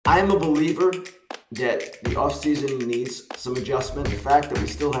I'm a believer that the offseason needs some adjustment. The fact that we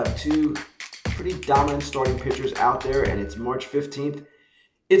still have two pretty dominant starting pitchers out there and it's March 15th,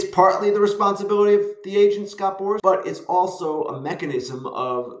 it's partly the responsibility of the agent, Scott Boras, but it's also a mechanism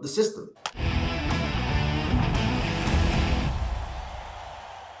of the system.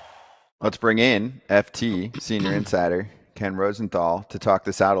 Let's bring in FT, Senior Insider, Ken Rosenthal, to talk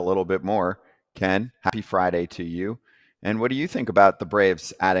this out a little bit more. Ken, happy Friday to you. And what do you think about the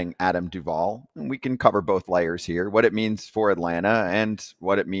Braves adding Adam Duvall? And we can cover both layers here, what it means for Atlanta and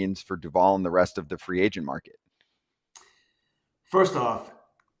what it means for Duvall and the rest of the free agent market. First off,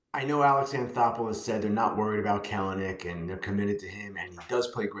 I know Alex Anthopoulos said they're not worried about Kelenic and they're committed to him, and he does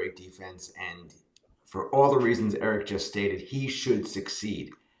play great defense. And for all the reasons Eric just stated, he should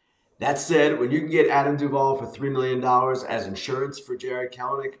succeed. That said, when you can get Adam Duvall for $3 million as insurance for Jarred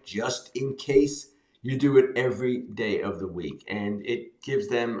Kelenic, just in case, you do it every day of the week. And it gives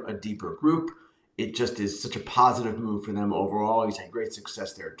them a deeper group. It just is such a positive move for them overall. He's had great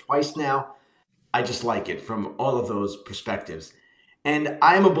success there twice now. I just like it from all of those perspectives. And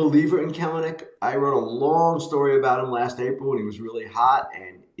I'm a believer in Kelenic. I wrote a long story about him last April when he was really hot.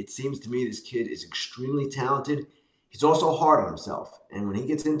 And it seems to me this kid is extremely talented. He's also hard on himself. And when he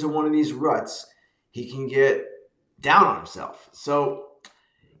gets into one of these ruts, he can get down on himself. So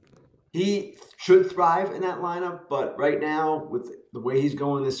he should thrive in that lineup. But right now, with the way he's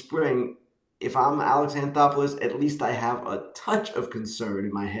going this spring, if I'm Alex Anthopoulos, at least I have a touch of concern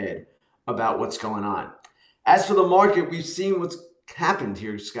in my head about what's going on. As for the market, we've seen what's happened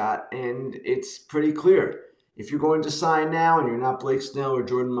here, Scott, and it's pretty clear. If you're going to sign now and you're not Blake Snell or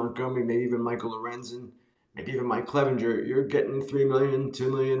Jordan Montgomery, maybe even Michael Lorenzen, maybe even Mike Clevenger, you're getting $3 million, $2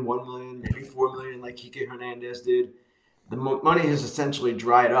 million, $1 million, maybe $4 million like Kike Hernandez did. The money has essentially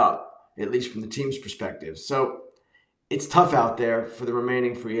dried up, at least from the team's perspective. So it's tough out there for the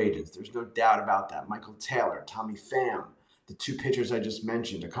remaining free agents. There's no doubt about that. Michael Taylor, Tommy Pham, the two pitchers I just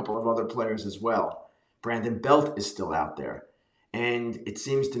mentioned, a couple of other players as well. Brandon Belt is still out there. And it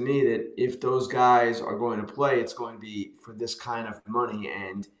seems to me that if those guys are going to play, it's going to be for this kind of money.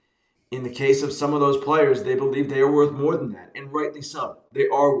 And in the case of some of those players, they believe they are worth more than that, and rightly so. They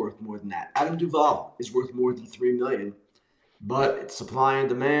are worth more than that. Adam Duvall is worth more than $3 million, but it's supply and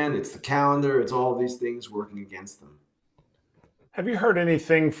demand, it's the calendar, it's all these things working against them. Have you heard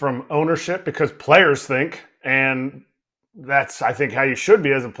anything from ownership? Because players think, and that's, I think, how you should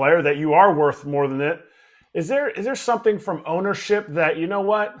be as a player, that you are worth more than it. Is there something from ownership that, you know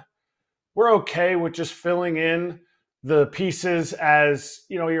what, we're okay with just filling in the pieces as,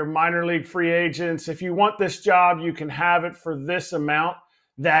 you know, your minor league free agents? If you want this job, you can have it for this amount.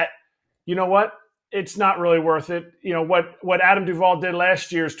 That, you know what, it's not really worth it. You know, what Adam Duvall did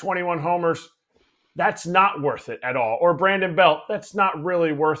last year's 21 homers, that's not worth it at all. Or Brandon Belt, that's not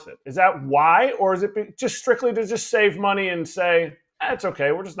really worth it. Is that why? Or is it just strictly to just save money and say, it's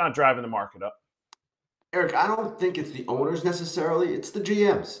okay, we're just not driving the market up? Eric, I don't think it's the owners necessarily. It's the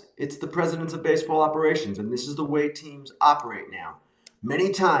GMs. It's the presidents of baseball operations. And this is the way teams operate now.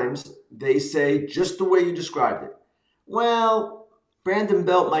 Many times they say just the way you described it. Well, Brandon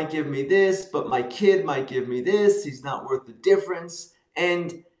Belt might give me this, but my kid might give me this. He's not worth the difference.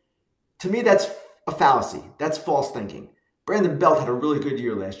 And to me, that's a fallacy. That's false thinking. Brandon Belt had a really good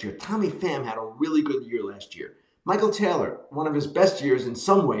year last year. Tommy Pham had a really good year last year. Michael Taylor, one of his best years in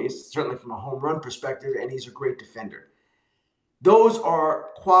some ways, certainly from a home run perspective, and he's a great defender. Those are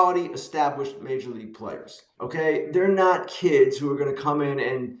quality, established major league players, okay? They're not kids who are going to come in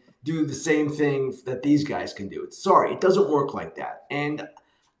and do the same thing that these guys can do. Sorry, it doesn't work like that. And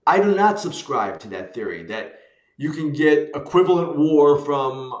I do not subscribe to that theory that you can get equivalent WAR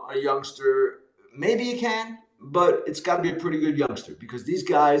from a youngster. Maybe you can, but it's got to be a pretty good youngster because these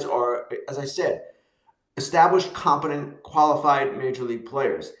guys are, as I said, established, competent, qualified major league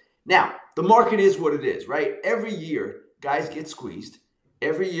players. Now, the market is what it is, right? Every year, guys get squeezed.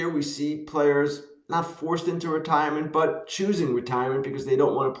 Every year we see players not forced into retirement, but choosing retirement because they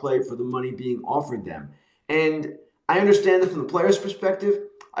don't want to play for the money being offered them. And I understand it from the player's perspective.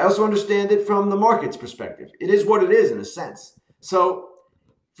 I also understand it from the market's perspective. It is what it is in a sense. So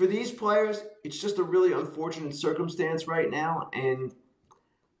for these players, it's just a really unfortunate circumstance right now. And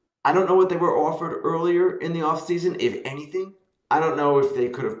I don't know what they were offered earlier in the offseason, if anything. I don't know if they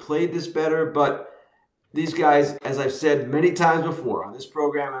could have played this better, but these guys, as I've said many times before on this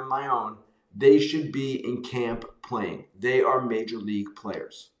program and my own, they should be in camp playing. They are major league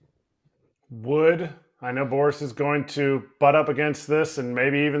players. I know Boras is going to butt up against this, and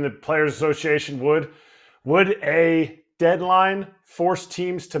maybe even the Players Association would a deadline force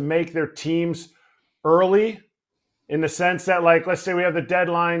teams to make their teams early in the sense that, like, let's say we have the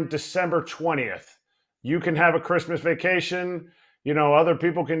deadline December 20th. You can have a Christmas vacation. Other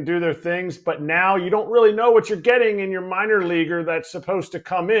people can do their things, but now you don't really know what you're getting in your minor leaguer that's supposed to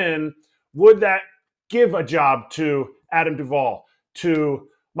come in. Would that give a job to Adam Duvall, to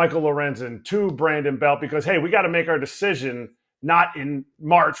Michael Lorenzen, to Brandon Belt? Because, hey, we got to make our decision not in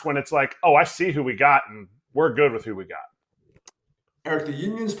March when it's like, oh, I see who we got and we're good with who we got. Eric, the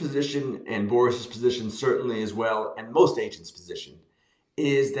union's position and Boris's position certainly as well, and most agents' position,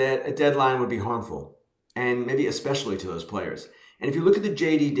 is that a deadline would be harmful, and maybe especially to those players. And if you look at the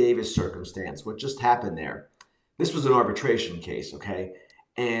J.D. Davis circumstance, what just happened there, this was an arbitration case, okay?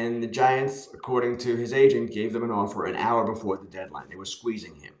 And the Giants, according to his agent, gave them an offer an hour before the deadline. They were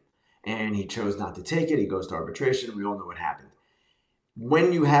squeezing him. And he chose not to take it. He goes to arbitration. We all know what happened.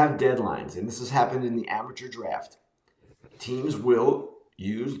 When you have deadlines, and this has happened in the amateur draft, teams will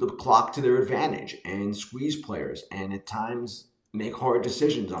use the clock to their advantage and squeeze players and at times make hard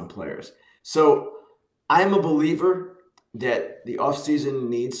decisions on players. So I'm a believer that the offseason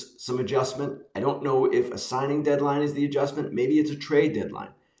needs some adjustment. I don't know if a signing deadline is the adjustment. Maybe it's a trade deadline.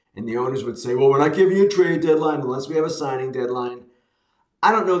 And the owners would say, well, we're not giving you a trade deadline unless we have a signing deadline.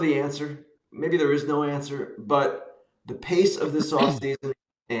 I don't know the answer. Maybe there is no answer. But the pace of this offseason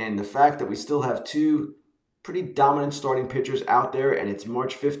and the fact that we still have two pretty dominant starting pitchers out there and it's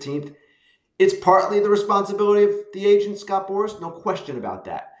March 15th, it's partly the responsibility of the agent, Scott Boras, no question about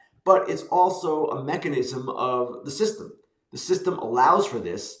that. But it's also a mechanism of the system. The system allows for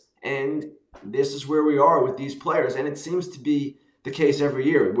this, and this is where we are with these players. And it seems to be the case every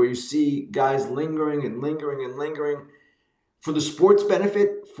year where you see guys lingering and lingering and lingering. For the sports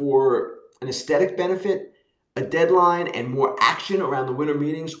benefit, for an aesthetic benefit, a deadline and more action around the winter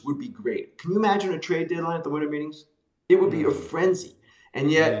meetings would be great. Can you imagine a trade deadline at the winter meetings? It would be a frenzy.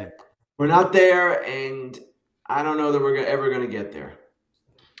 And yet we're not there, and I don't know that we're ever going to get there.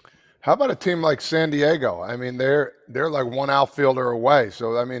 How about a team like San Diego? I mean, they're like one outfielder away.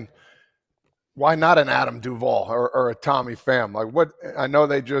 So, I mean, why not an Adam Duvall or a Tommy Pham? Like, what? I know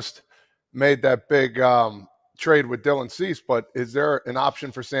they just made that big trade with Dylan Cease, but is there an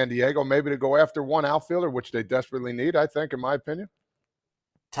option for San Diego maybe to go after one outfielder, which they desperately need, I think, in my opinion?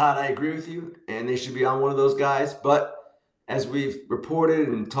 Todd, I agree with you, and they should be on one of those guys. But as we've reported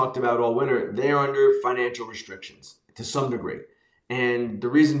and talked about all winter, they are under financial restrictions to some degree. And the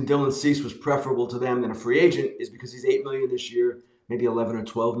reason Dylan Cease was preferable to them than a free agent is because he's $8 million this year, maybe $11 or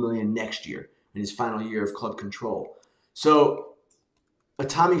 $12 million next year in his final year of club control. So a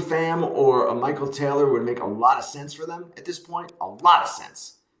Tommy Pham or a Michael Taylor would make a lot of sense for them at this point, a lot of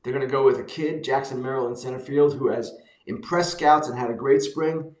sense. They're going to go with a kid, Jackson Merrill in center field, who has impressed scouts and had a great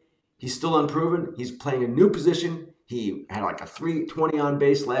spring. He's still unproven. He's playing a new position. He had like a 320 on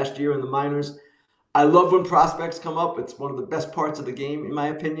base last year in the minors. I love when prospects come up. It's one of the best parts of the game, in my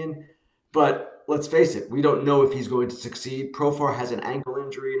opinion. But let's face it, we don't know if he's going to succeed. Profar has an ankle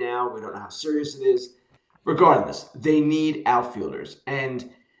injury now. We don't know how serious it is. Regardless, they need outfielders. And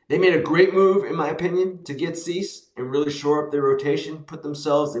they made a great move, in my opinion, to get Cease and really shore up their rotation, put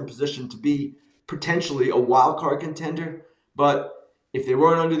themselves in position to be potentially a wild card contender. But if they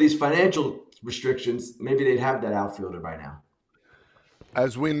weren't under these financial restrictions, maybe they'd have that outfielder by now.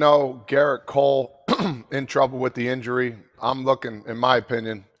 As we know, Garrett Cole in trouble with the injury. I'm looking, in my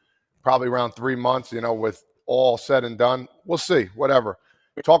opinion, probably around 3 months, with all said and done. We'll see, whatever.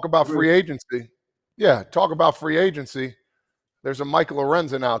 Talk about free agency. Yeah, talk about free agency. There's a Michael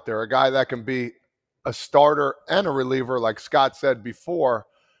Loreznen out there, a guy that can be a starter and a reliever, like Scott said before.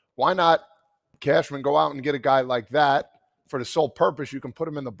 Why not, Cashman, go out and get a guy like that for the sole purpose you can put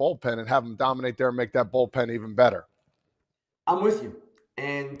him in the bullpen and have him dominate there and make that bullpen even better? I'm with you.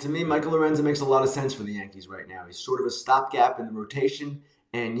 And to me, Michael Lorenzen makes a lot of sense for the Yankees right now. He's sort of a stopgap in the rotation.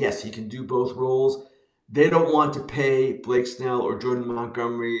 And yes, he can do both roles. They don't want to pay Blake Snell or Jordan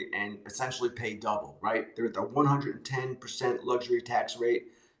Montgomery and essentially pay double, right? They're at the 110% luxury tax rate.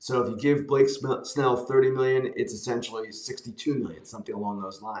 So if you give Blake Snell $30 million, it's essentially $62 million, something along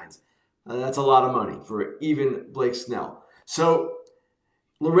those lines. That's a lot of money for even Blake Snell. So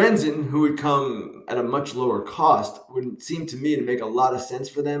Lorenzen, who would come at a much lower cost, would seem to me to make a lot of sense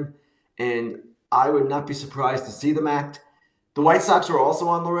for them. And I would not be surprised to see them act. The White Sox are also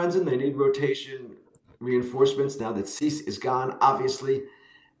on Lorenzen. They need rotation reinforcements now that Cease is gone. Obviously,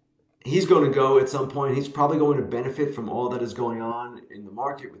 he's going to go at some point. He's probably going to benefit from all that is going on in the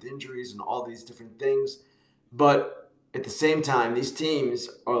market with injuries and all these different things. But at the same time, these teams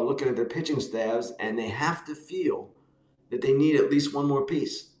are looking at their pitching staffs, and they have to feel that they need at least one more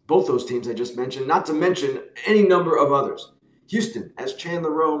piece. Both those teams I just mentioned, not to mention any number of others. Houston, as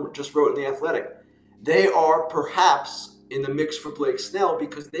Chandler Rome just wrote in The Athletic, they are perhaps in the mix for Blake Snell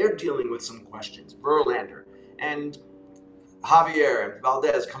because they're dealing with some questions. Verlander and Javier and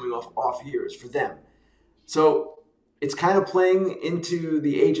Valdez coming off years for them. So it's kind of playing into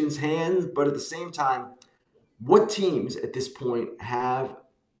the agent's hands, but at the same time, what teams at this point have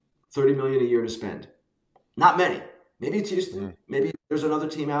 $30 million a year to spend? Not many. Maybe it's Houston. Maybe there's another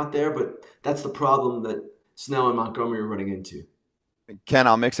team out there, but that's the problem that Snell and Montgomery are running into. Ken,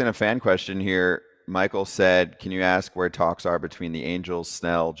 I'll mix in a fan question here. Michael said, can you ask where talks are between the Angels,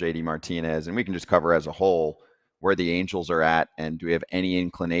 Snell, JD Martinez, and we can just cover as a whole where the Angels are at, and do we have any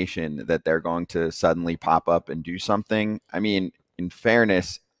inclination that they're going to suddenly pop up and do something? I mean, in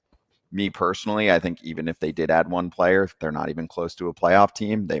fairness, me personally, I think even if they did add one player, if they're not even close to a playoff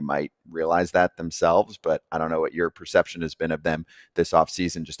team, they might realize that themselves. But I don't know what your perception has been of them this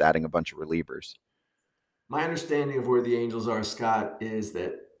offseason, just adding a bunch of relievers. My understanding of where the Angels are, Scott, is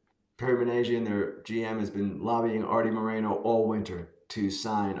that Perry Minasian, their GM, has been lobbying Artie Moreno all winter to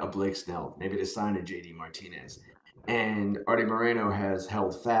sign a Blake Snell, maybe to sign a JD Martinez. And Artie Moreno has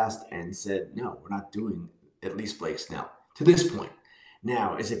held fast and said, no, we're not doing at least Blake Snell to this point.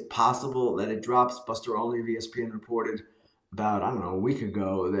 Now, is it possible that it drops? Buster Olney of ESPN reported about, a week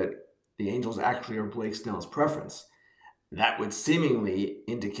ago that the Angels actually are Blake Snell's preference. That would seemingly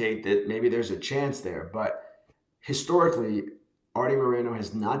indicate that maybe there's a chance there. But historically, Artie Moreno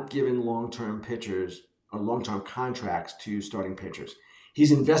has not given long-term pitchers or long-term contracts to starting pitchers.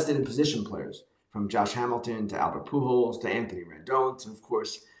 He's invested in position players, from Josh Hamilton to Albert Pujols to Anthony Rendon to, of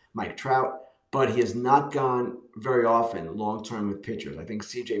course, Mike Trout. But he has not gone very often long-term with pitchers. I think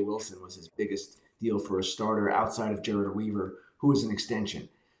C.J. Wilson was his biggest deal for a starter outside of Jared Weaver, who was an extension.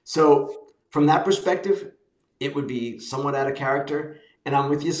 So from that perspective, it would be somewhat out of character. And I'm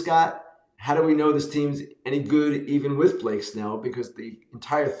with you, Scott. How do we know this team's any good even with Blake Snell? Because the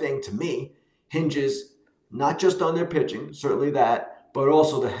entire thing, to me, hinges not just on their pitching, certainly that, but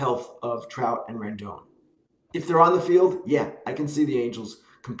also the health of Trout and Rendon. If they're on the field, yeah, I can see the Angels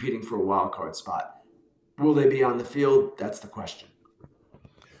competing for a wild card spot. Will they be on the field? That's the question.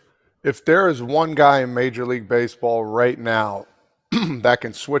 If there is one guy in Major League Baseball right now that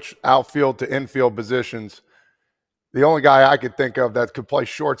can switch outfield to infield positions, the only guy I could think of that could play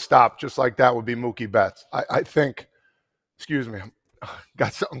shortstop just like that would be Mookie Betts. I think, excuse me,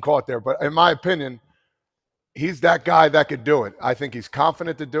 got something caught there, but in my opinion, he's that guy that could do it. I think he's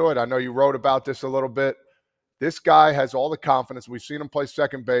confident to do it. I know you wrote about this a little bit. This guy has all the confidence. We've seen him play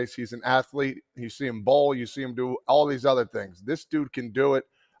second base. He's an athlete. You see him bowl. You see him do all these other things. This dude can do it.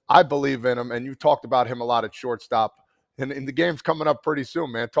 I believe in him, and you talked about him a lot at shortstop. And the game's coming up pretty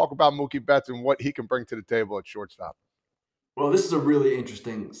soon, man. Talk about Mookie Betts and what he can bring to the table at shortstop. Well, this is a really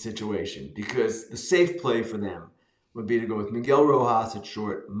interesting situation because the safe play for them would be to go with Miguel Rojas at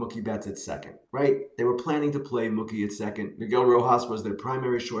short, Mookie Betts at second, right? They were planning to play Mookie at second. Miguel Rojas was their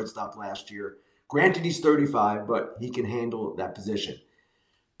primary shortstop last year. Granted, he's 35, but he can handle that position.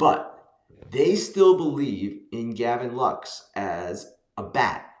 But they still believe in Gavin Lux as a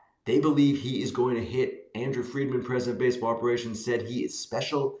bat. They believe he is going to hit. Andrew Friedman, president of baseball operations, said he is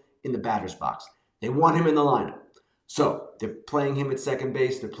special in the batter's box. They want him in the lineup. So they're playing him at second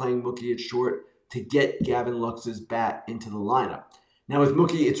base. They're playing Mookie at short to get Gavin Lux's bat into the lineup. Now with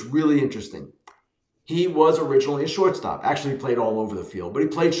Mookie, it's really interesting. He was originally a shortstop. Actually, he played all over the field, but he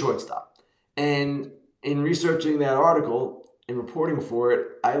played shortstop. And in researching that article and reporting for it,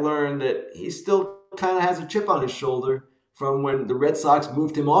 I learned that he still kind of has a chip on his shoulder from when the Red Sox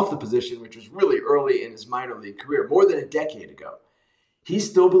moved him off the position, which was really early in his minor league career, more than a decade ago. He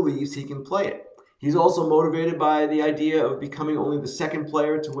still believes he can play it. He's also motivated by the idea of becoming only the second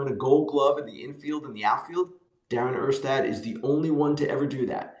player to win a Gold Glove in the infield and the outfield. Darren Erstad is the only one to ever do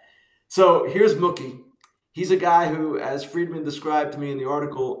that. So here's Mookie. He's a guy who, as Friedman described to me in the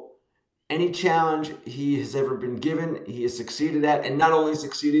article, any challenge he has ever been given, he has succeeded at, and not only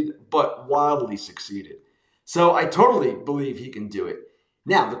succeeded, but wildly succeeded. So I totally believe he can do it.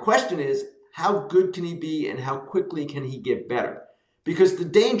 Now, the question is, how good can he be and how quickly can he get better? Because the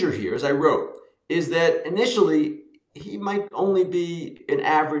danger here, as I wrote, is that initially he might only be an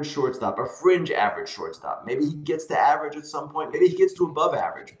average shortstop, a fringe average shortstop. Maybe he gets to average at some point. Maybe he gets to above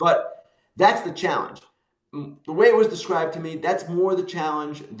average. But that's the challenge. The way it was described to me, that's more the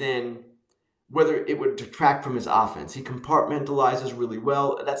challenge than whether it would detract from his offense. He compartmentalizes really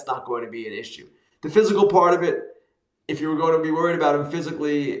well. That's not going to be an issue. The physical part of it, if you were going to be worried about him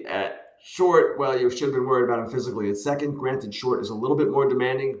physically at short, well, you should have been worried about him physically at second. Granted, short is a little bit more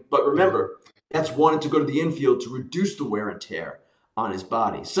demanding. But remember, that's wanted to go to the infield to reduce the wear and tear on his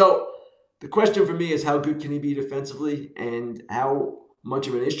body. So the question for me is how good can he be defensively and how much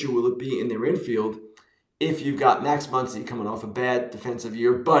of an issue will it be in their infield? if you've got Max Muncy coming off a bad defensive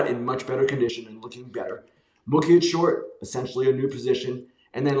year, but in much better condition and looking better, Mookie at short, essentially a new position,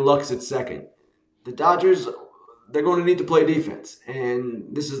 and then Lux at second. The Dodgers, they're going to need to play defense,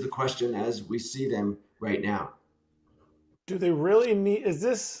 and this is the question as we see them right now. Do they really need? Is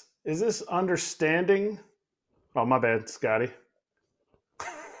this understanding? Oh, my bad, Scotty.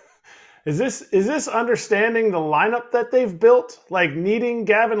 Is this understanding the lineup that they've built? Like needing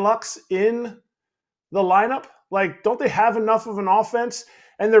Gavin Lux in the lineup? Like, don't they have enough of an offense?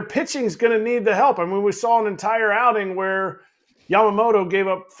 And their pitching's going to need the help. I mean, we saw an entire outing where Yamamoto gave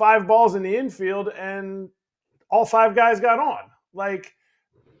up 5 balls in the infield and all 5 guys got on. Like,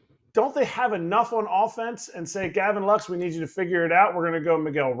 don't they have enough on offense and say, Gavin Lux, we need you to figure it out. We're going to go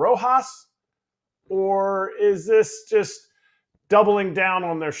Miguel Rojas? Or is this just doubling down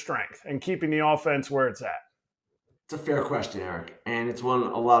on their strength and keeping the offense where it's at? It's a fair question, Eric, and it's one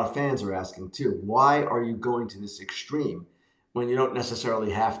a lot of fans are asking too. Why are you going to this extreme when you don't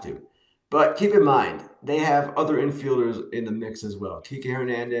necessarily have to? But keep in mind, they have other infielders in the mix as well. Kike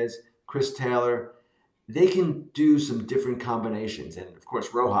Hernandez, Chris Taylor. They can do some different combinations, and of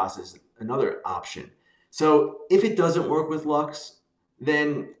course, Rojas is another option. So if it doesn't work with Lux,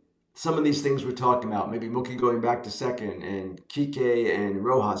 then some of these things we're talking about, maybe Mookie going back to second and Kike and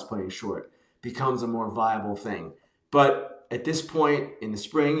Rojas playing short, becomes a more viable thing. But at this point in the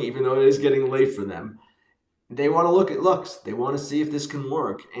spring, even though it is getting late for them, they want to look at Lux. They want to see if this can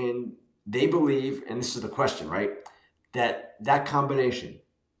work. And they believe, and this is the question, right, that combination,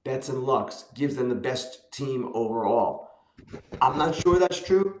 Betts and Lux, gives them the best team overall. I'm not sure that's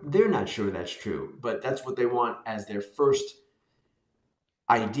true. They're not sure that's true. But that's what they want as their first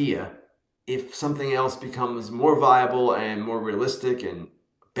idea. If something else becomes more viable and more realistic and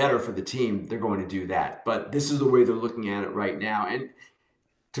better for the team, they're going to do that. But this is the way they're looking at it right now. And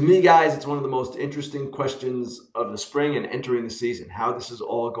to me, guys, it's one of the most interesting questions of the spring and entering the season, how this is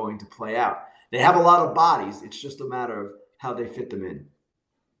all going to play out. They have a lot of bodies. It's just a matter of how they fit them in.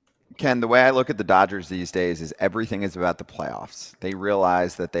 Ken, the way I look at the Dodgers these days is everything is about the playoffs. They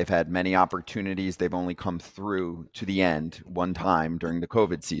realize that they've had many opportunities. They've only come through to the end one time during the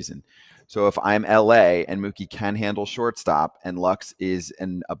COVID season. So if I'm LA and Mookie can handle shortstop and Lux is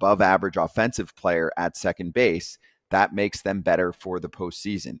an above average offensive player at second base, that makes them better for the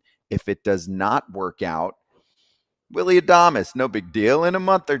postseason. If it does not work out, Willy Adames, no big deal in a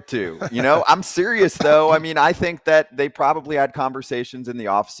month or two. You know, I'm serious though. I mean, I think that they probably had conversations in the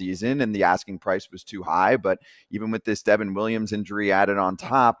offseason and the asking price was too high. But even with this Devin Williams injury added on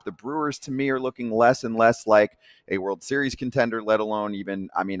top, the Brewers to me are looking less and less like a World Series contender, let alone even,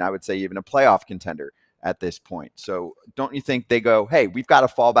 I mean, I would say even a playoff contender at this point. So don't you think they go, hey, we've got a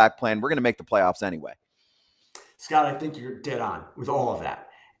fallback plan. We're going to make the playoffs anyway? Scott, I think you're dead on with all of that.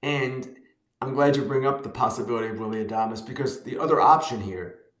 And I'm glad you bring up the possibility of Willy Adames, because the other option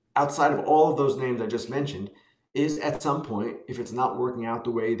here, outside of all of those names I just mentioned, is at some point, if it's not working out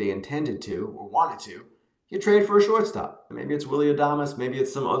the way they intended to or wanted to, you trade for a shortstop. Maybe it's Willy Adames, maybe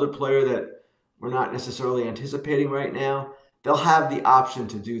it's some other player that we're not necessarily anticipating right now. They'll have the option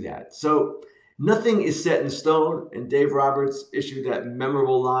to do that. So nothing is set in stone, and Dave Roberts issued that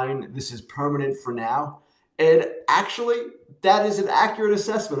memorable line, "This is permanent for now." And actually, that is an accurate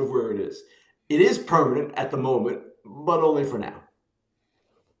assessment of where it is. It is permanent at the moment, but only for now.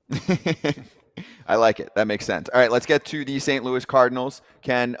 I like it. That makes sense. All right, let's get to the St. Louis Cardinals.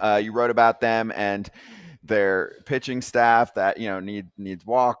 Ken, you wrote about them and their pitching staff that, you know, needs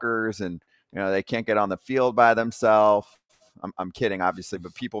walkers, and, you know, they can't get on the field by themselves. I'm kidding, obviously,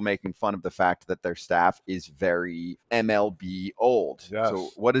 but people making fun of the fact that their staff is very MLB old. Yes. So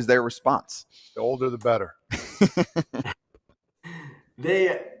what is their response? The older, the better.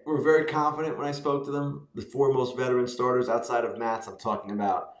 They were very confident when I spoke to them. The 4 most veteran starters outside of Matz, I'm talking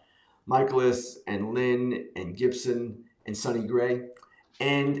about Michaelis and Lynn and Gibson and Sonny Gray.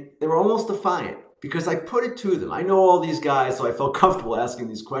 And they were almost defiant because I put it to them. I know all these guys, so I felt comfortable asking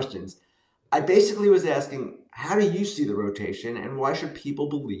these questions. I basically was asking, how do you see the rotation and why should people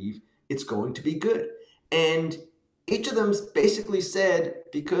believe it's going to be good? And each of them basically said,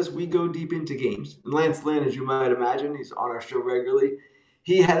 because we go deep into games. And Lance Lynn, as you might imagine, he's on our show regularly.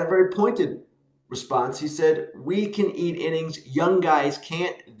 He had a very pointed response. He said, we can eat innings. Young guys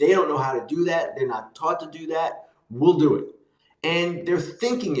can't. They don't know how to do that. They're not taught to do that. We'll do it. And their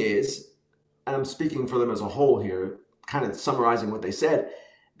thinking is, and I'm speaking for them as a whole here, kind of summarizing what they said,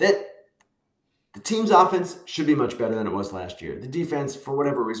 that the team's offense should be much better than it was last year. The defense, for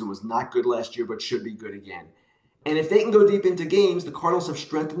whatever reason, was not good last year, but should be good again. And if they can go deep into games, the Cardinals have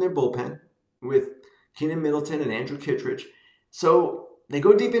strengthened their bullpen with Keenan Middleton and Andrew Kittredge. So They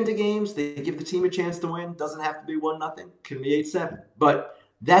go deep into games. They give the team a chance to win. Doesn't have to be 1-0. Can be 8-7. But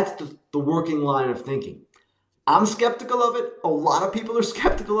that's the working line of thinking. I'm skeptical of it. A lot of people are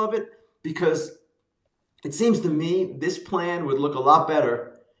skeptical of it because it seems to me this plan would look a lot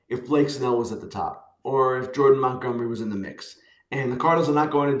better if Blake Snell was at the top or if Jordan Montgomery was in the mix. And the Cardinals are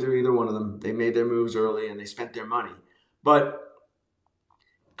not going to do either one of them. They made their moves early and they spent their money. But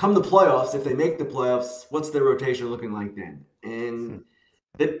come the playoffs, if they make the playoffs, what's their rotation looking like then? And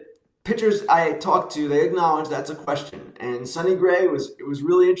the pitchers I talked to, they acknowledge that's a question. And Sonny Gray, it was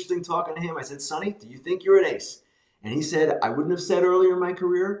really interesting talking to him. I said, Sonny, do you think you're an ace? And he said, I wouldn't have said earlier in my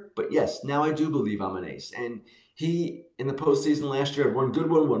career, but yes, now I do believe I'm an ace. And he, in the postseason last year, had one good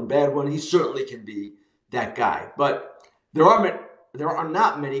one, one bad one. He certainly can be that guy. But there are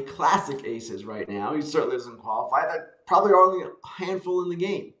not many classic aces right now. He certainly doesn't qualify. There probably are only a handful in the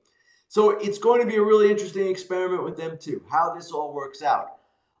game. So it's going to be a really interesting experiment with them too, how this all works out.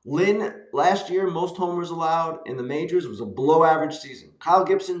 Lynn, last year, most homers allowed in the majors, was a below average season. Kyle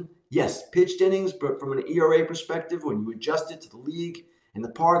Gibson, yes, pitched innings, but from an ERA perspective, when you adjust it to the league and the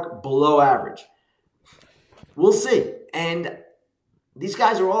park, below average. We'll see. And these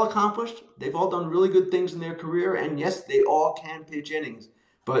guys are all accomplished. They've all done really good things in their career. And yes, they all can pitch innings,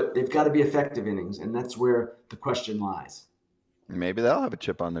 but they've got to be effective innings. And that's where the question lies. Maybe they'll have a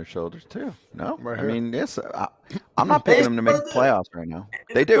chip on their shoulders too. No, Right I here. mean, yes, I'm not picking them to make the playoffs right now.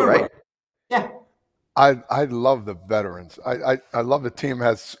 They do, right? Yeah. I love the veterans. I love the team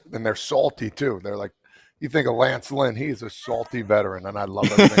has, and they're salty too. They're like, you think of Lance Lynn, he's a salty veteran, and I love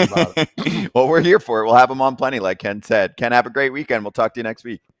everything about it. Well, we're here for it. We'll have them on plenty, like Ken said. Ken, have a great weekend. We'll talk to you next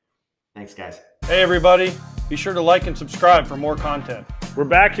week. Thanks, guys. Hey, everybody. Be sure to like and subscribe for more content. We're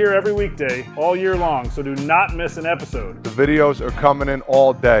back here every weekday, all year long, so do not miss an episode. The videos are coming in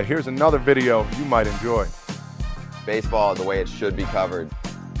all day. Here's another video you might enjoy. Baseball the way it should be covered.